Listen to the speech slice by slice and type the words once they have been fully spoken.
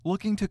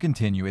Looking to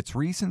continue its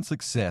recent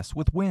success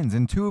with wins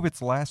in 2 of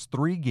its last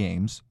 3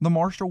 games, the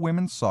Marshall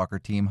women's soccer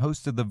team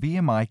hosted the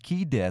VMI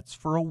Keydets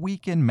for a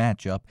weekend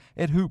matchup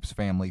at Hoops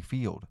Family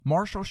Field.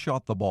 Marshall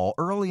shot the ball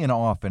early and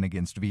often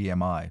against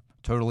VMI,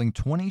 totaling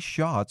 20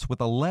 shots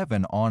with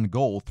 11 on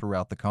goal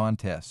throughout the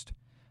contest.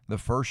 The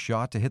first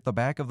shot to hit the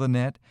back of the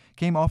net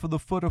came off of the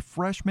foot of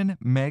freshman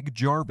Meg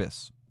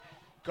Jarvis.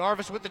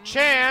 Jarvis with the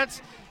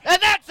chance,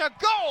 and that's a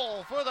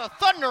goal for the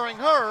Thundering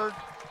Herd.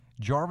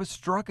 Jarvis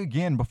struck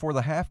again before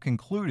the half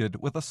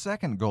concluded with a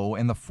second goal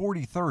in the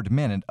 43rd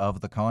minute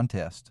of the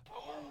contest.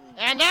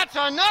 And that's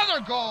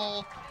another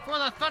goal for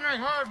the Thundering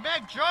Herd.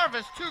 Meg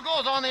Jarvis, 2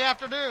 goals on the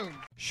afternoon.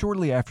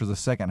 Shortly after the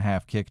second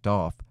half kicked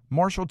off,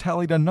 Marshall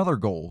tallied another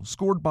goal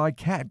scored by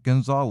Kat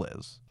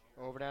Gonzalez.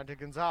 Over down to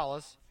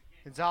Gonzalez.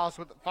 Gonzalez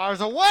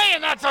fires away,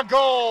 and that's a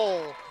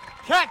goal!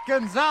 Kat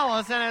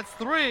Gonzalez, and it's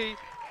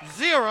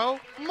 3-0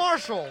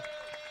 Marshall.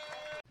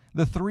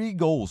 The 3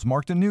 goals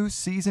marked a new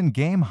season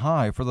game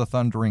high for the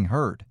Thundering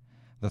Herd.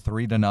 The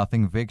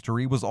 3-0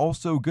 victory was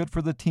also good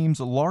for the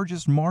team's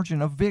largest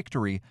margin of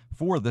victory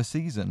for the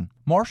season.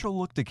 Marshall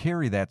looked to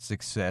carry that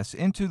success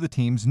into the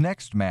team's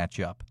next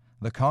matchup,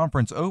 the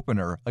conference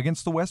opener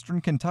against the Western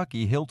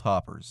Kentucky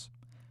Hilltoppers.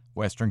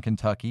 Western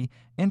Kentucky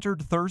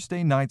entered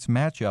Thursday night's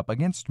matchup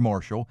against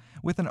Marshall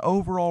with an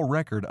overall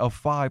record of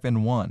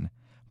 5-1,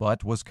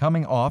 but was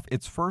coming off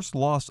its first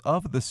loss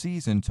of the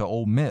season to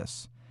Ole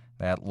Miss.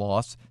 That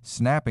loss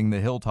snapping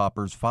the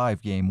Hilltoppers'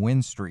 5-game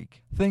win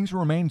streak. Things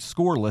remained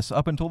scoreless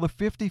up until the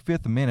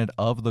 55th minute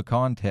of the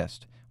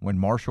contest, when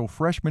Marshall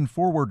freshman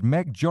forward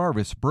Meg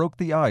Jarvis broke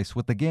the ice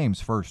with the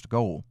game's first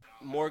goal.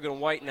 Morgan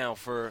White now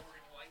for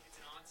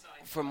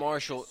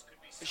Marshall.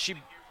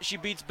 She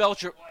beats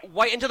Belcher.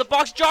 White into the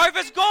box.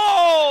 Jarvis,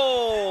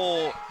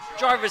 goal!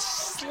 Jarvis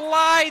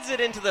slides it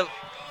into the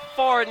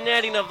far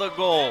netting of the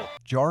goal.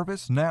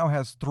 Jarvis now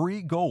has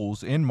 3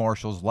 goals in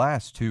Marshall's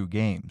last 2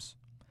 games.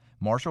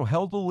 Marshall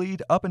held the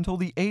lead up until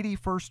the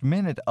 81st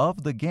minute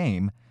of the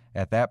game.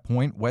 At that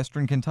point,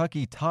 Western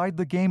Kentucky tied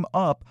the game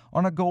up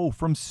on a goal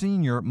from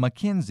senior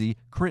Mackenzie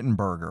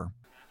Crittenberger.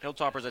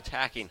 Hilltoppers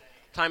attacking.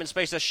 Time and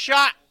space, a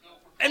shot,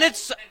 and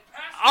it's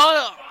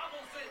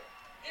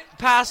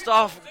passed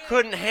off,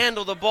 couldn't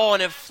handle the ball,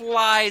 and it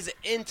flies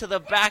into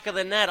the back of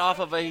the net off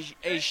of a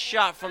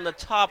shot from the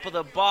top of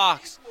the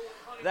box.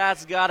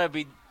 That's got to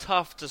be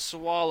tough to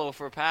swallow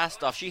for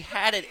Pastoff. She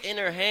had it in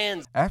her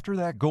hands. After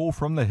that goal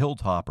from the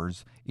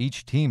Hilltoppers,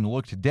 each team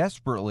looked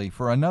desperately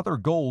for another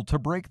goal to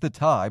break the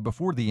tie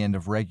before the end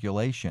of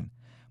regulation.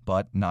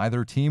 But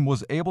neither team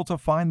was able to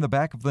find the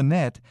back of the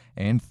net,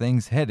 and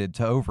things headed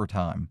to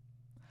overtime.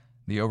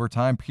 The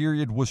overtime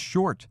period was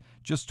short.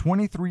 Just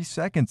 23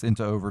 seconds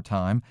into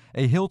overtime,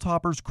 a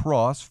Hilltoppers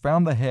cross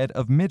found the head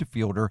of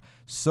midfielder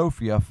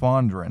Sophia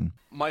Fondren.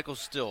 Michael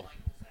Still.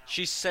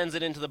 She sends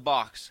it into the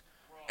box.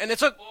 And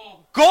it's a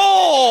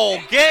goal!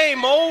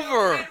 Game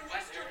over!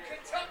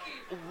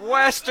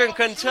 Western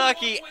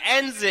Kentucky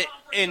ends it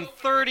in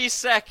 30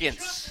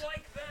 seconds.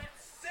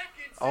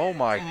 Oh,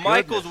 my goodness.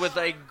 Michaels with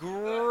a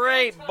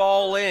great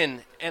ball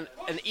in and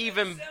an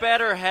even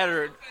better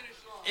header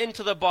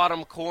into the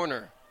bottom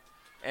corner.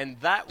 And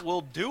that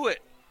will do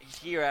it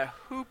here at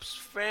Hoops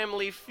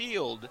Family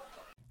Field.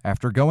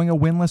 After going a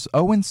winless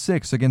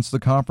 0-6 against the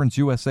Conference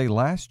USA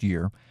last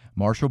year,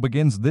 Marshall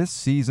begins this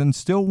season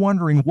still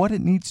wondering what it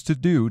needs to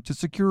do to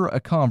secure a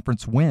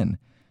conference win.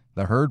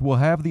 The Herd will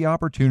have the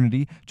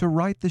opportunity to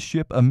right the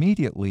ship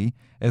immediately,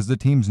 as the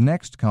team's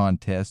next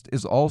contest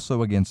is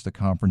also against a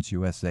Conference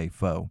USA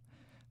foe.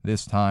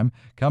 This time,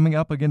 coming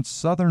up against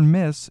Southern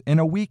Miss in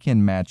a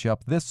weekend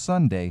matchup this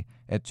Sunday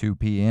at 2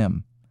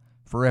 p.m.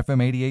 For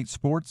FM 88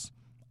 Sports,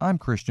 I'm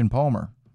Christian Palmer.